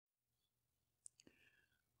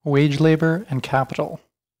Wage Labor and Capital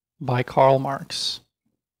by Karl Marx.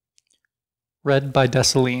 Read by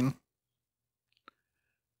Dessalines.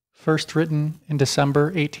 First written in December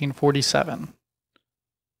 1847.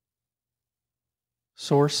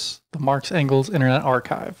 Source: the Marx Engels Internet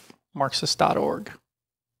Archive, Marxist.org.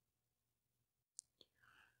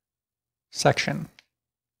 Section: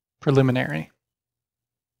 Preliminary.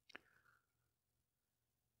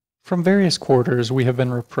 From various quarters we have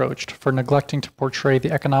been reproached for neglecting to portray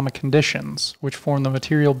the economic conditions which form the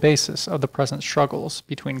material basis of the present struggles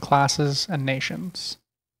between classes and nations.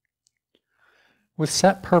 With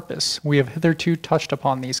set purpose, we have hitherto touched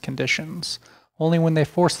upon these conditions only when they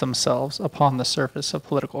force themselves upon the surface of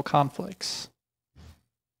political conflicts.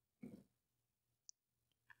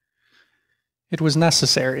 It was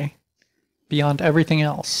necessary, beyond everything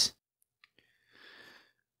else,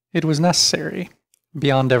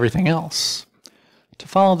 to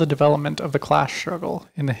follow the development of the class struggle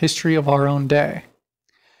in the history of our own day,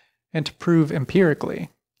 and to prove empirically,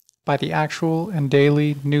 by the actual and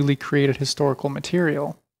daily newly created historical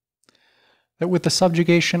material, that with the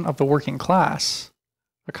subjugation of the working class,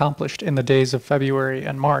 accomplished in the days of February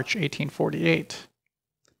and March 1848,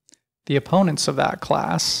 the opponents of that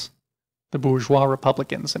class, the bourgeois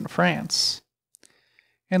republicans in France,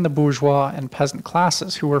 and the bourgeois and peasant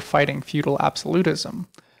classes who were fighting feudal absolutism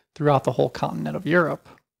throughout the whole continent of Europe,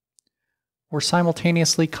 were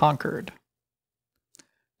simultaneously conquered,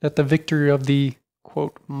 that the victory of the,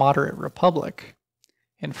 quote, moderate republic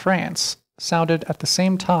in France sounded at the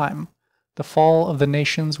same time the fall of the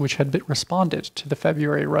nations which had responded to the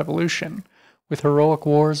February Revolution with heroic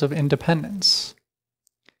wars of independence,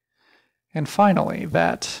 and finally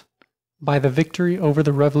that, by the victory over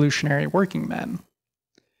the revolutionary working men,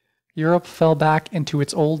 Europe fell back into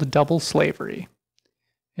its old double slavery,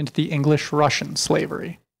 into the English-Russian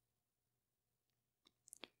slavery.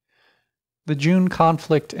 The June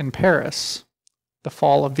conflict in Paris, the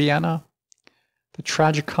fall of Vienna, the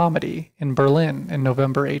tragicomedy in Berlin in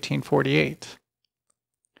November 1848,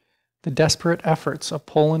 the desperate efforts of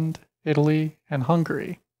Poland, Italy, and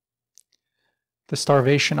Hungary, the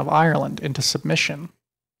starvation of Ireland into submission.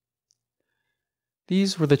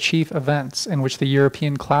 These were the chief events in which the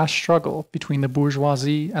European class struggle between the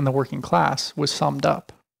bourgeoisie and the working class was summed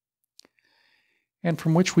up, and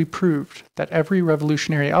from which we proved that every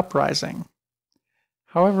revolutionary uprising,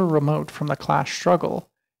 however remote from the class struggle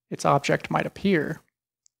its object might appear,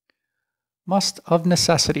 must of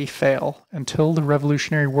necessity fail until the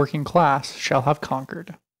revolutionary working class shall have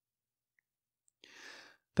conquered.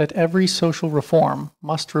 That every social reform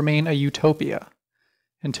must remain a utopia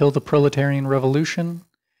until the proletarian revolution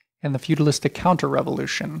and the feudalistic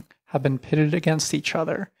counter-revolution have been pitted against each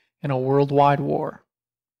other in a worldwide war.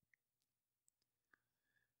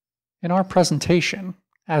 In our presentation,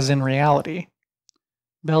 as in reality,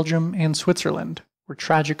 Belgium and Switzerland were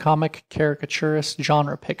tragicomic caricaturist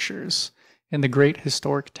genre pictures in the great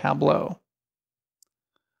historic tableau.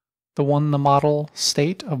 The one the model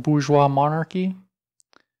state of bourgeois monarchy,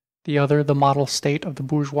 the other the model state of the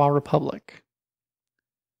bourgeois republic.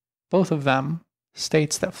 Both of them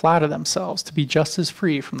states that flatter themselves to be just as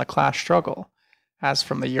free from the class struggle as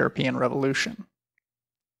from the European Revolution.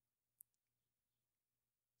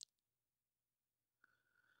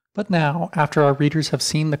 But now, after our readers have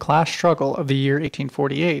seen the class struggle of the year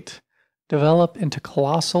 1848 develop into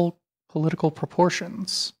colossal political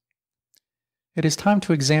proportions, it is time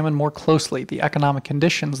to examine more closely the economic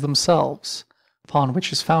conditions themselves upon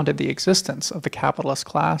which is founded the existence of the capitalist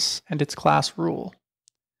class and its class rule,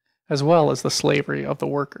 as well as the slavery of the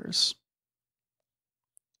workers.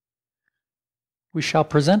 We shall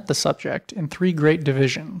present the subject in three great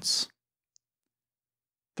divisions: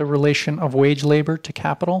 the relation of wage labor to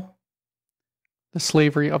capital, the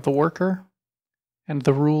slavery of the worker, and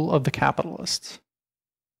the rule of the capitalist.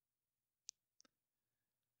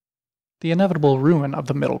 The inevitable ruin of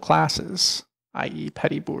the middle classes, i.e.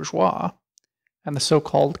 petty bourgeois, and the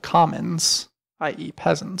so-called commons, i.e.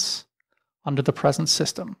 peasants, under the present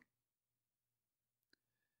system.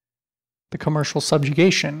 The commercial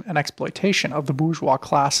subjugation and exploitation of the bourgeois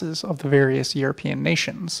classes of the various European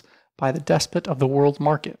nations by the despot of the world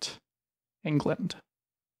market, England.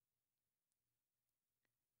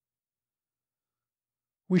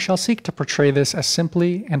 We shall seek to portray this as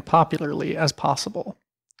simply and popularly as possible,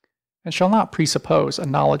 and shall not presuppose a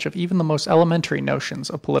knowledge of even the most elementary notions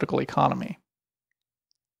of political economy.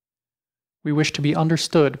 We wish to be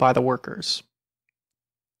understood by the workers.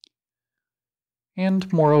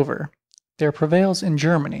 And, moreover, there prevails in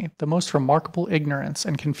Germany the most remarkable ignorance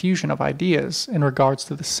and confusion of ideas in regards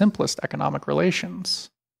to the simplest economic relations.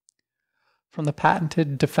 from the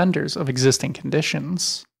patented defenders of existing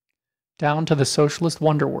conditions, down to the socialist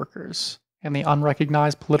wonder workers and the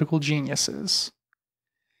unrecognized political geniuses,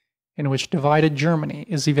 in which divided Germany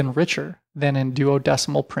is even richer than in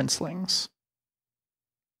duodecimal princelings.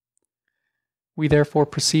 We therefore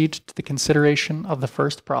proceed to the consideration of the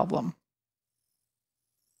first problem.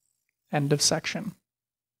 End of section.